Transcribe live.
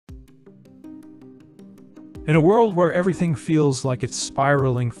In a world where everything feels like it's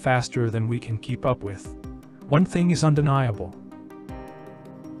spiraling faster than we can keep up with, one thing is undeniable.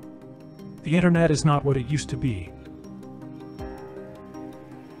 The internet is not what it used to be.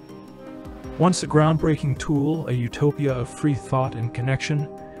 Once a groundbreaking tool, a utopia of free thought and connection,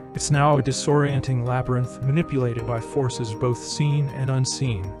 it's now a disorienting labyrinth manipulated by forces both seen and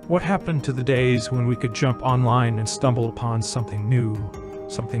unseen. What happened to the days when we could jump online and stumble upon something new,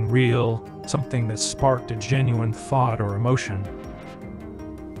 something real, something that sparked a genuine thought or emotion?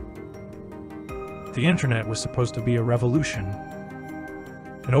 The internet was supposed to be a revolution,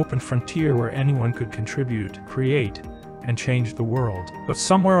 an open frontier where anyone could contribute, create, and change the world. But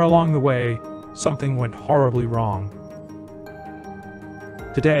somewhere along the way, something went horribly wrong.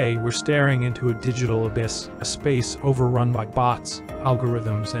 Today, we're staring into a digital abyss, a space overrun by bots,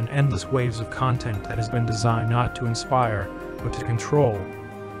 algorithms, and endless waves of content that has been designed not to inspire, but to control.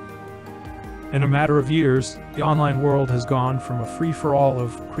 In a matter of years, the online world has gone from a free-for-all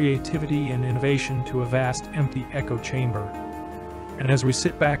of creativity and innovation to a vast, empty echo chamber. And as we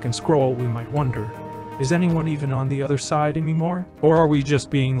sit back and scroll, we might wonder, is anyone even on the other side anymore? Or are we just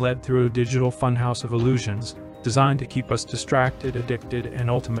being led through a digital funhouse of illusions, designed to keep us distracted, addicted, and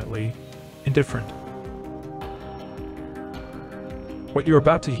ultimately, indifferent? What you're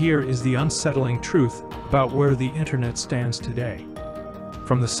about to hear is the unsettling truth about where the internet stands today.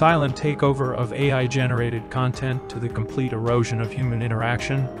 From the silent takeover of AI-generated content to the complete erosion of human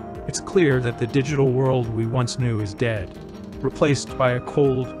interaction, it's clear that the digital world we once knew is dead, replaced by a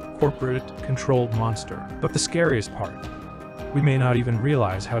cold, corporate-controlled monster. But the scariest part, we may not even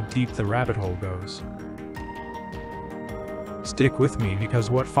realize how deep the rabbit hole goes. Stick with me, because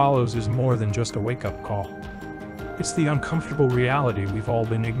what follows is more than just a wake-up call. It's the uncomfortable reality we've all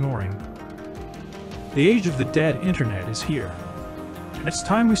been ignoring. The age of the dead internet is here. And it's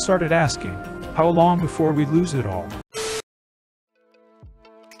time we started asking, how long before we lose it all?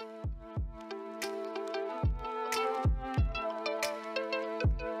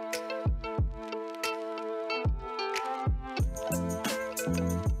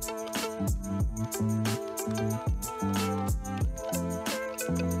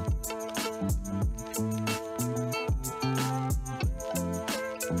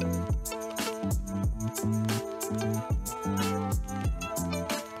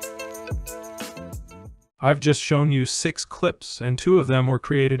 I've just shown you 6 clips, and 2 of them were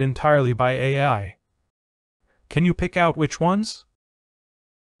created entirely by AI. Can you pick out which ones?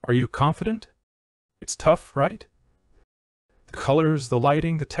 Are you confident? It's tough, right? The colors, the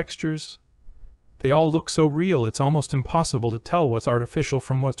lighting, the textures, they all look so real it's almost impossible to tell what's artificial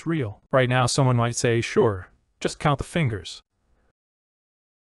from what's real. Right now someone might say, sure, just count the fingers.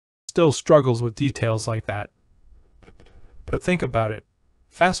 Still struggles with details like that. But think about it.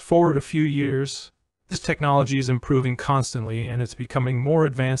 Fast forward a few years, this technology is improving constantly, and it's becoming more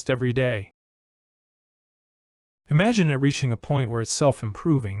advanced every day. Imagine it reaching a point where it's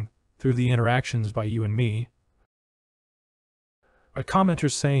self-improving through the interactions by you and me. A commenter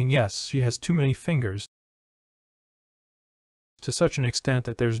saying, yes, she has too many fingers, to such an extent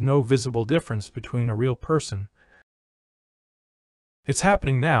that there's no visible difference between a real person. It's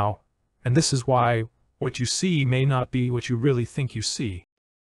happening now, and this is why what you see may not be what you really think you see.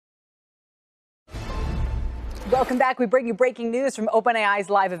 Welcome back. We bring you breaking news from OpenAI's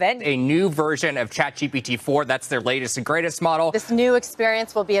live event. A new version of ChatGPT-4, that's their latest and greatest model. This new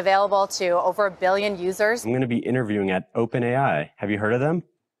experience will be available to over 1 billion users. I'm going to be interviewing at OpenAI. Have you heard of them?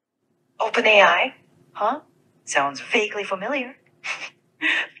 OpenAI? Huh? Sounds vaguely familiar.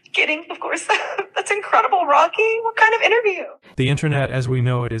 Kidding, of course. That's incredible, Rocky. What kind of interview? The internet as we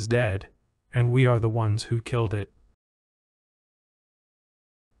know it is dead, and we are the ones who killed it.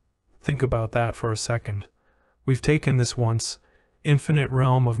 Think about that for a second. We've taken this once infinite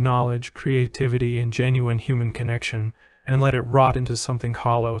realm of knowledge, creativity, and genuine human connection, and let it rot into something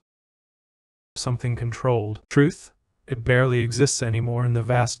hollow, something controlled. Truth? It barely exists anymore in the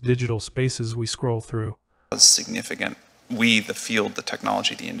vast digital spaces we scroll through. Significant. We, the field, the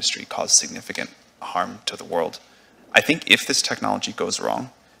technology, the industry, cause significant harm to the world. I think if this technology goes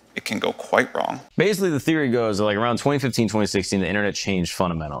wrong, it can go quite wrong. Basically, the theory goes that like around 2015, 2016, the internet changed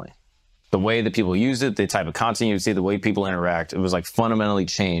fundamentally. The way that people used it, the type of content you would see, the way people interact, it was like fundamentally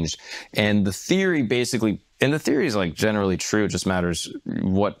changed. And the theory basically, and the theory is like generally true, it just matters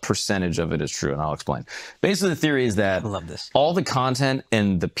what percentage of it is true, and I'll explain. Basically, the theory is that all the content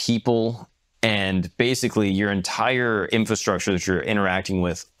and the people and basically your entire infrastructure that you're interacting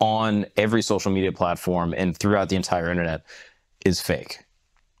with on every social media platform and throughout the entire internet is fake.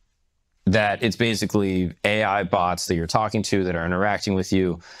 That it's basically AI bots that you're talking to that are interacting with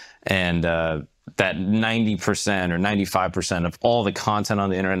you. And that 90% or 95% of all the content on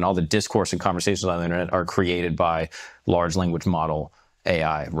the internet and all the discourse and conversations on the internet are created by large language model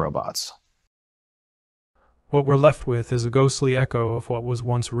AI robots. What we're left with is a ghostly echo of what was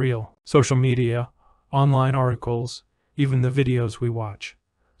once real. Social media, online articles, even the videos we watch.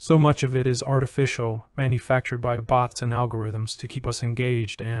 So much of it is artificial, manufactured by bots and algorithms to keep us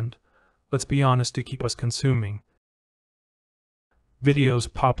engaged and, let's be honest, to keep us consuming.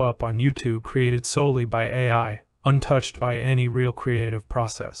 Videos pop up on YouTube created solely by AI, untouched by any real creative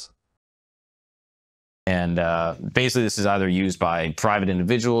process. And basically this is either used by private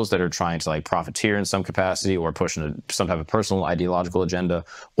individuals that are trying to like profiteer in some capacity or pushing some type of personal ideological agenda,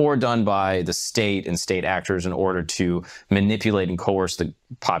 or done by the state and state actors in order to manipulate and coerce the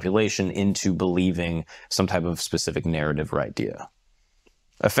population into believing some type of specific narrative or idea.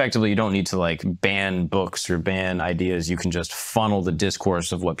 Effectively, you don't need to like ban books or ban ideas. You can just funnel the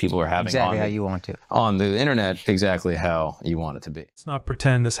discourse of what people are having exactly how you want to on the internet, exactly how you want it to be. Let's not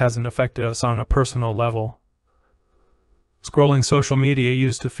pretend this hasn't affected us on a personal level. Scrolling social media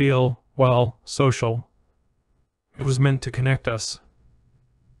used to feel, well, social. It was meant to connect us.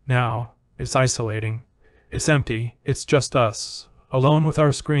 Now, it's isolating. It's empty. It's just us, alone with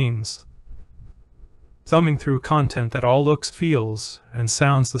our screens. Thumbing through content that all looks, feels, and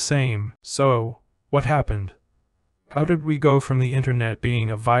sounds the same. So, what happened? How did we go from the internet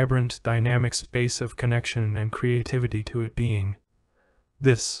being a vibrant, dynamic space of connection and creativity to it being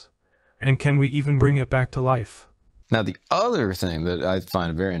this? And can we even bring it back to life? Now, the other thing that I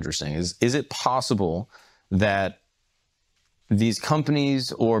find very interesting is it possible that these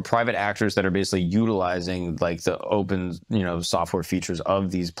companies or private actors that are basically utilizing like the open, software features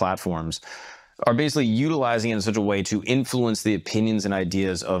of these platforms are basically utilizing it in such a way to influence the opinions and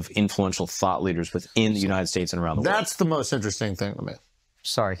ideas of influential thought leaders within the United States and around the world? That's the most interesting thing to me.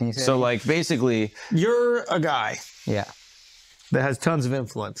 Sorry, can you say so that? Like basically you're a guy that has tons of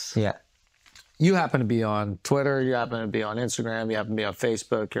influence. You happen to be on Twitter, you happen to be on Instagram, you happen to be on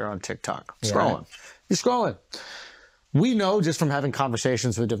Facebook, you're on TikTok. Scrolling. You're scrolling. We know just from having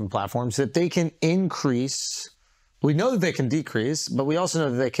conversations with different platforms that they can increase. We know that they can decrease, but we also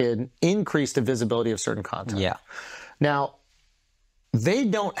know that they can increase the visibility of certain content. Now, they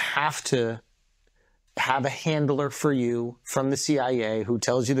don't have to have a handler for you from the CIA who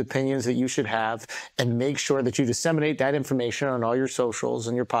tells you the opinions that you should have and make sure that you disseminate that information on all your socials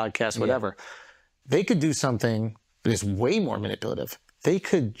and your podcasts, whatever. They could do something that is way more manipulative. They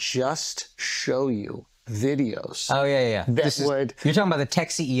could just show you videos. You're talking about the tech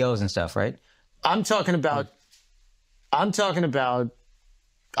CEOs and stuff, right? I'm talking about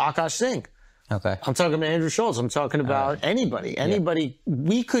Akash Singh. Okay. I'm talking about Andrew Schultz. I'm talking about anybody.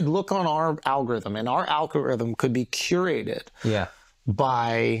 We could look on our algorithm, and our algorithm could be curated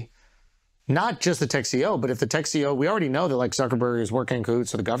by not just the tech CEO, but if the tech CEO, we already know that like Zuckerberg is working in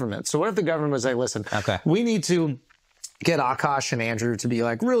cahoots with the government. So what if the government was like, listen, we need to get Akash and Andrew to be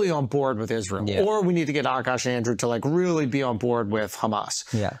like really on board with Israel, or we need to get Akash and Andrew to like really be on board with Hamas.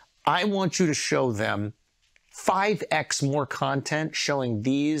 I want you to show them 5x more content showing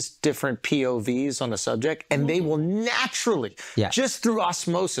these different POVs on the subject, and they will naturally, just through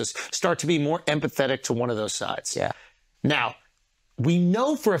osmosis, start to be more empathetic to one of those sides. Now, we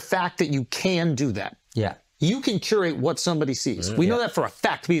know for a fact that you can do that. You can curate what somebody sees. We know that for a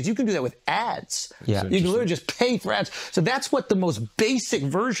fact because you can do that with ads. You can literally just pay for ads. So that's what the most basic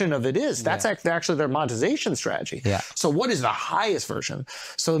version of it is. That's actually their monetization strategy. So what is the highest version?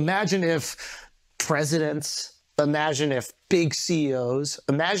 So imagine if presidents, imagine if big CEOs,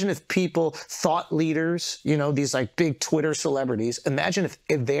 imagine if people, thought leaders, these like big Twitter celebrities, imagine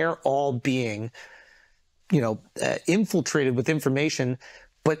if they're all being, infiltrated with information,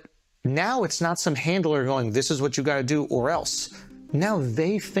 but now it's not some handler going, this is what you got to do or else. Now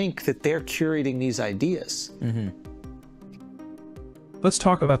they think that they're curating these ideas. Let's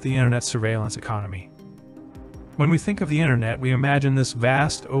talk about the internet surveillance economy. When we think of the internet, we imagine this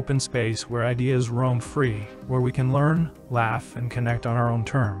vast open space where ideas roam free, where we can learn, laugh, and connect on our own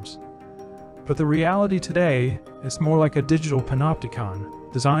terms. But the reality today is more like a digital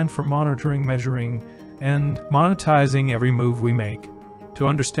panopticon, designed for monitoring, measuring, and monetizing every move we make. To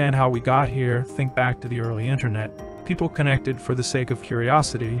understand how we got here, think back to the early internet. People connected for the sake of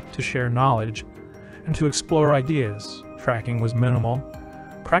curiosity, to share knowledge, and to explore ideas. Tracking was minimal,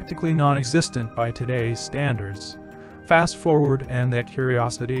 practically non-existent by today's standards. Fast forward, and that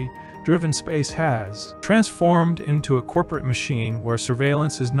curiosity-driven space has transformed into a corporate machine where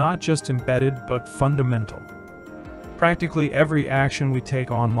surveillance is not just embedded but fundamental. Practically every action we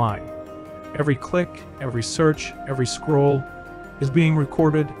take online, every click, every search, every scroll, is being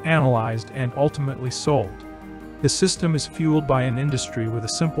recorded, analyzed, and ultimately sold. This system is fueled by an industry with a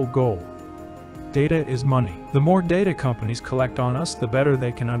simple goal. Data is money. The more data companies collect on us, the better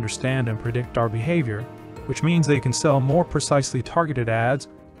they can understand and predict our behavior, which means they can sell more precisely targeted ads,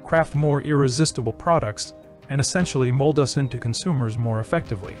 craft more irresistible products, and essentially mold us into consumers more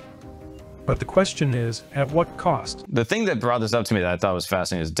effectively. But the question is, at what cost? The thing that brought this up to me that I thought was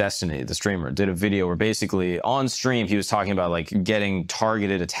fascinating is Destiny, the streamer, did a video where basically on stream he was talking about like getting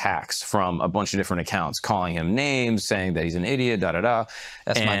targeted attacks from a bunch of different accounts, calling him names, saying that he's an idiot, da-da-da.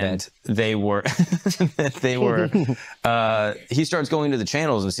 That's my bad. They were, he starts going to the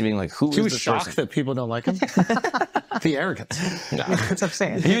channels and seeing like, who is this person? He was shocked that people don't like him. The arrogance. That's what I'm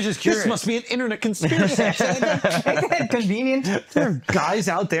saying. He was just curious. This must be an internet conspiracy. Ain't that convenient? There are guys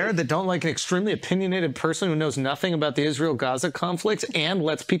out there that don't like an extremely opinionated person who knows nothing about the Israel-Gaza conflict and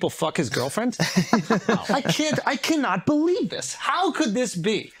lets people fuck his girlfriend. I cannot believe this. How could this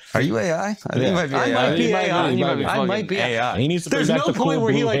be? Are you AI? I think you might be AI. I might be AI. He needs to bring There's back no the point cool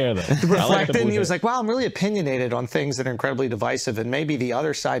where he blue like hair, though. reflected and he was hair. like, well, I'm really opinionated on things that are incredibly divisive and maybe the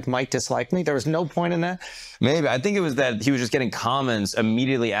other side might dislike me. There was no point in that. Maybe. I think it was that he was just getting comments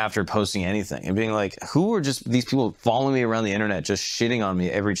immediately after posting anything and being like, who are just these people following me around the internet, just shitting on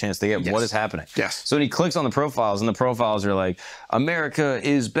me every chance they get? Yes. What is happening? Yes. So when he clicks on the profiles and the profiles are like, America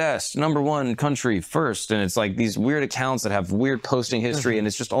is best, #1 country first. And it's like these weird accounts that have weird posting history and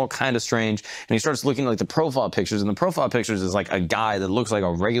it's just all kind of strange. And he starts looking at like the profile pictures and the profile pictures is like a guy that looks like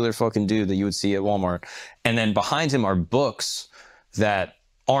a regular fucking dude that you would see at Walmart. And then behind him are books that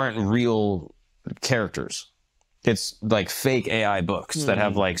aren't real characters. It's like fake AI books that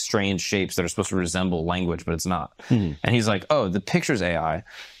have like strange shapes that are supposed to resemble language, but it's not. And he's like, oh, the picture's AI.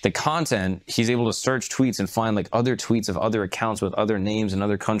 The content, he's able to search tweets and find like other tweets of other accounts with other names in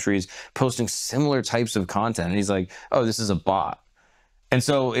other countries posting similar types of content. And he's like, oh, this is a bot. And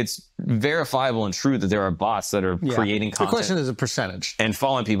so it's verifiable and true that there are bots that are creating content. The question is a percentage. And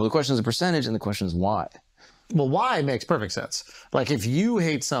following people. The question is a percentage and the question is why. Well, why makes perfect sense. Like if you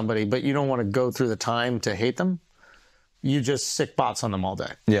hate somebody, but you don't want to go through the time to hate them, you just sick bots on them all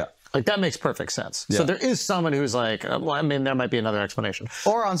day. Yeah. Like that makes perfect sense. Yeah. So there is someone who's like, well, I mean, there might be another explanation.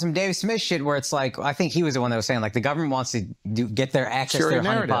 Or on some Dave Smith shit where it's like, I think he was the one that was saying like the government wants to get their access to their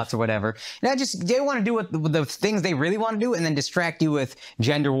honeypots or whatever. And they want to do what the things they really want to do and then distract you with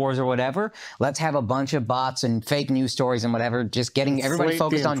gender wars or whatever. Let's have a bunch of bots and fake news stories and whatever, just getting everybody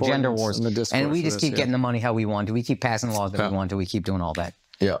focused on gender wars. And we just keep getting the money how we want to. We keep passing the laws that we want to. We keep doing all that.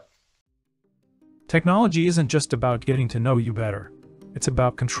 Yeah. Technology isn't just about getting to know you better. It's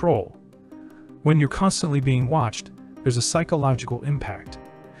about control. When you're constantly being watched, there's a psychological impact.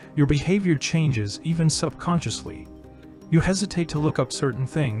 Your behavior changes, even subconsciously. You hesitate to look up certain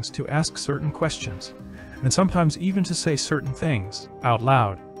things, to ask certain questions, and sometimes even to say certain things out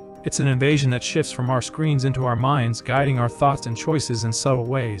loud. It's an invasion that shifts from our screens into our minds, guiding our thoughts and choices in subtle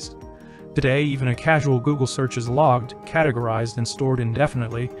ways. Today, even a casual Google search is logged, categorized, and stored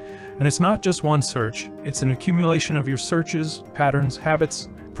indefinitely. And it's not just one search, it's an accumulation of your searches, patterns, habits,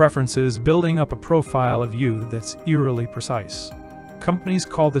 preferences, building up a profile of you that's eerily precise. Companies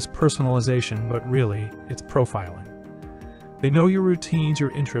call this personalization, but really, it's profiling. They know your routines,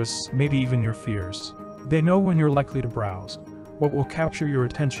 your interests, maybe even your fears. They know when you're likely to browse, what will capture your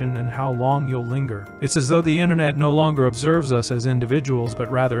attention, and how long you'll linger. It's as though the internet no longer observes us as individuals,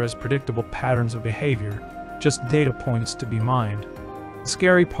 but rather as predictable patterns of behavior, just data points to be mined. The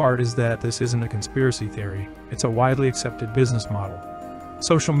scary part is that this isn't a conspiracy theory, it's a widely accepted business model.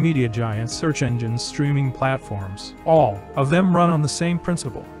 Social media giants, search engines, streaming platforms, all of them run on the same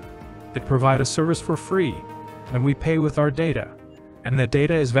principle. They provide a service for free, and we pay with our data. And that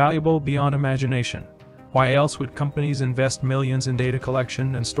data is valuable beyond imagination. Why else would companies invest millions in data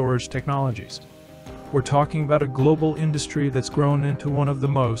collection and storage technologies? We're talking about a global industry that's grown into one of the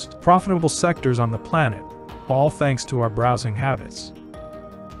most profitable sectors on the planet, all thanks to our browsing habits.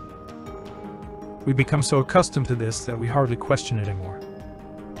 We become so accustomed to this that we hardly question it anymore.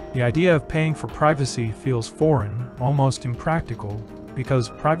 The idea of paying for privacy feels foreign, almost impractical, because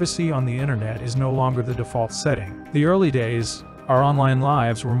privacy on the internet is no longer the default setting. The early days, our online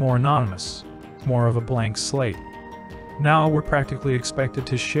lives were more anonymous, more of a blank slate. Now we're practically expected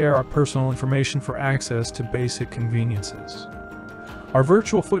to share our personal information for access to basic conveniences. Our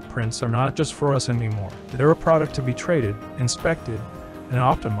virtual footprints are not just for us anymore. They're a product to be traded, inspected, and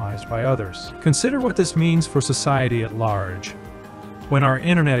optimized by others. Consider what this means for society at large. When our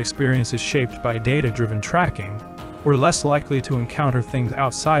internet experience is shaped by data-driven tracking, we're less likely to encounter things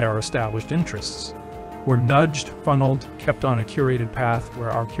outside our established interests. We're nudged, funneled, kept on a curated path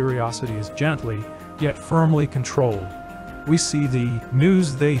where our curiosity is gently, yet firmly controlled. We see the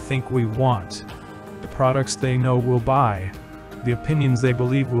news they think we want, the products they know we'll buy, the opinions they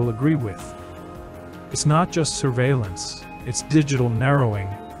believe we'll agree with. It's not just surveillance, it's digital narrowing,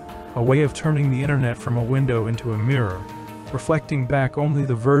 a way of turning the internet from a window into a mirror, reflecting back only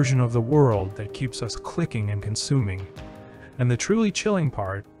the version of the world that keeps us clicking and consuming. And the truly chilling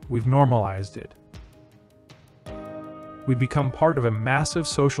part, we've normalized it. We become part of a massive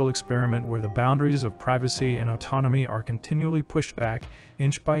social experiment where the boundaries of privacy and autonomy are continually pushed back,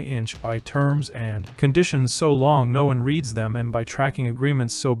 inch by terms and conditions so long no one reads them, and by tracking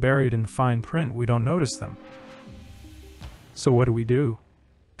agreements so buried in fine print we don't notice them. So what do?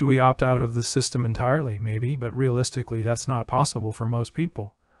 Do we opt out of the system entirely? Maybe, but realistically that's not possible for most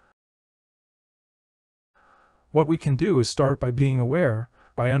people. What we can do is start by being aware,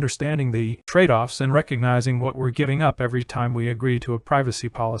 by understanding the trade-offs and recognizing what we're giving up every time we agree to a privacy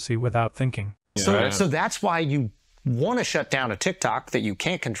policy without thinking. So that's why you want to shut down a TikTok that you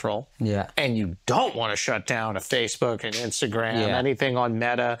can't control. Yeah. And you don't want to shut down a Facebook and Instagram, anything on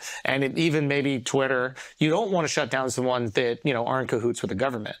Meta, and even maybe Twitter. You don't want to shut down the ones that, are in cahoots with the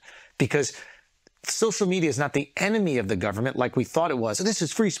government, because social media is not the enemy of the government like we thought it was. This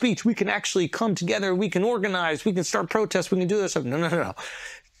is free speech. We can actually come together. We can organize. We can start protests. We can do this stuff. No.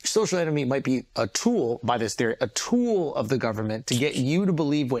 Social enemy might be a tool, by this theory, a tool of the government to get you to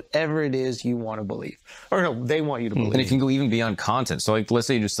believe whatever it is you want to believe. Or no, they want you to believe. And it can go even beyond content. So let's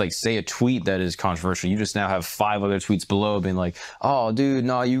say you just say a tweet that is controversial. You just now have 5 other tweets below being like, oh, dude,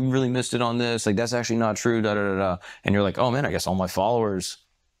 no, you really missed it on this. That's actually not true, And you're like, oh man, I guess all my followers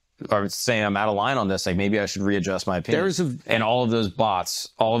are saying I'm out of line on this. Maybe I should readjust my opinion. And all of those bots,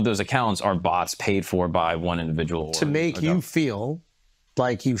 all of those accounts are bots paid for by one individual. To make you feel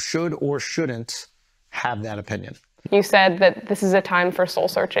like you should or shouldn't have that opinion. You said that this is a time for soul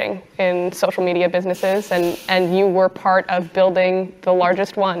searching in social media businesses, and you were part of building the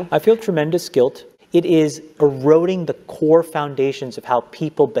largest one. I feel tremendous guilt. It is eroding the core foundations of how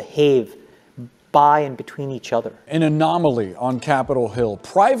people behave by and between each other. An anomaly on Capitol Hill.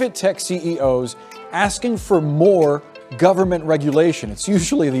 Private tech CEOs asking for more government regulation. It's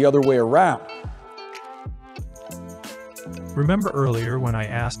usually the other way around. Remember earlier when I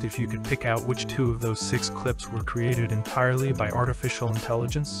asked if you could pick out which 2 of those 6 clips were created entirely by artificial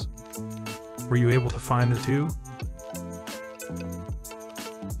intelligence? Were you able to find the 2?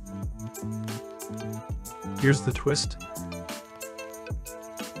 Here's the twist.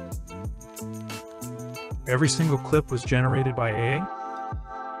 Every single clip was generated by AI?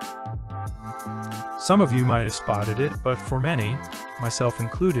 Some of you might have spotted it, but for many, myself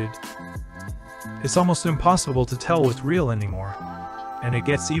included, it's almost impossible to tell what's real anymore. And it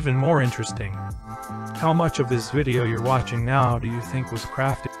gets even more interesting. How much of this video you're watching now do you think was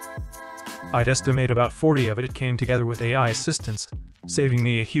crafted? I'd estimate about 40 of it came together with AI assistance, saving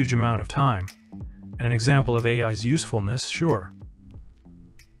me a huge amount of time. An example of AI's usefulness, sure.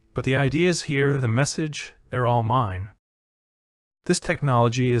 But the ideas here, the message, they're all mine. This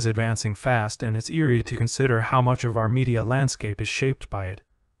technology is advancing fast, and it's eerie to consider how much of our media landscape is shaped by it,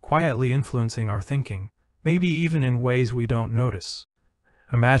 quietly influencing our thinking, maybe even in ways we don't notice.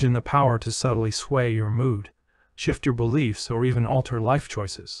 Imagine the power to subtly sway your mood, shift your beliefs, or even alter life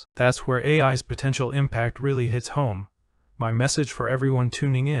choices. That's where AI's potential impact really hits home. My message for everyone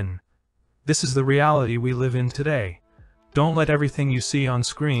tuning in: this is the reality we live in today. Don't let everything you see on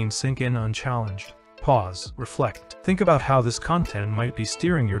screen sink in unchallenged. Pause, reflect, think about how this content might be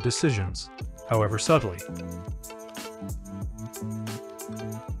steering your decisions, however subtly.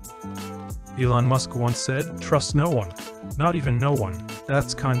 Elon Musk once said, "Trust no one, not even no one."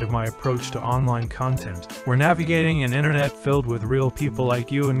 That's kind of my approach to online content. We're navigating an internet filled with real people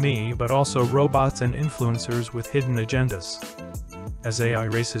like you and me, but also robots and influencers with hidden agendas. As AI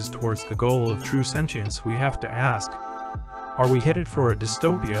races towards the goal of true sentience, we have to ask, are we headed for a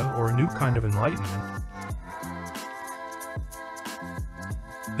dystopia or a new kind of enlightenment?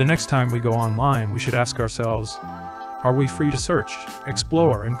 The next time we go online, we should ask ourselves, are we free to search,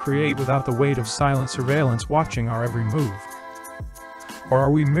 explore, and create without the weight of silent surveillance watching our every move? Or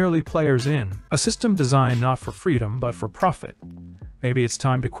are we merely players in a system designed not for freedom but for profit? Maybe it's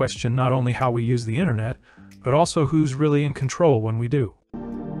time to question not only how we use the internet, but also who's really in control when we do.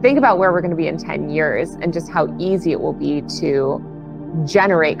 Think about where we're going to be in 10 years and just how easy it will be to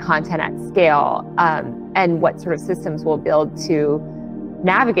generate content at scale, and what sort of systems we'll build to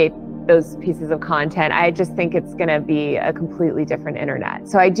navigate those pieces of content. I just think it's going to be a completely different internet.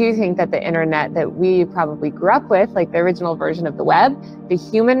 So I do think that the internet that we probably grew up with, like the original version of the web, the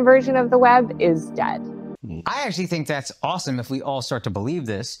human version of the web, is dead. I actually think that's awesome if we all start to believe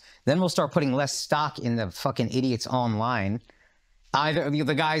this. Then we'll start putting less stock in the fucking idiots online. Either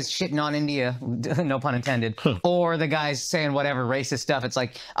the guys shitting on India, no pun intended, or the guys saying whatever racist stuff. It's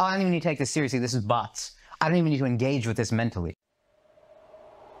like, oh, I don't even need to take this seriously. This is bots. I don't even need to engage with this mentally.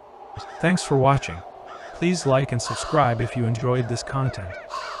 Thanks for watching. Please like and subscribe if you enjoyed this content.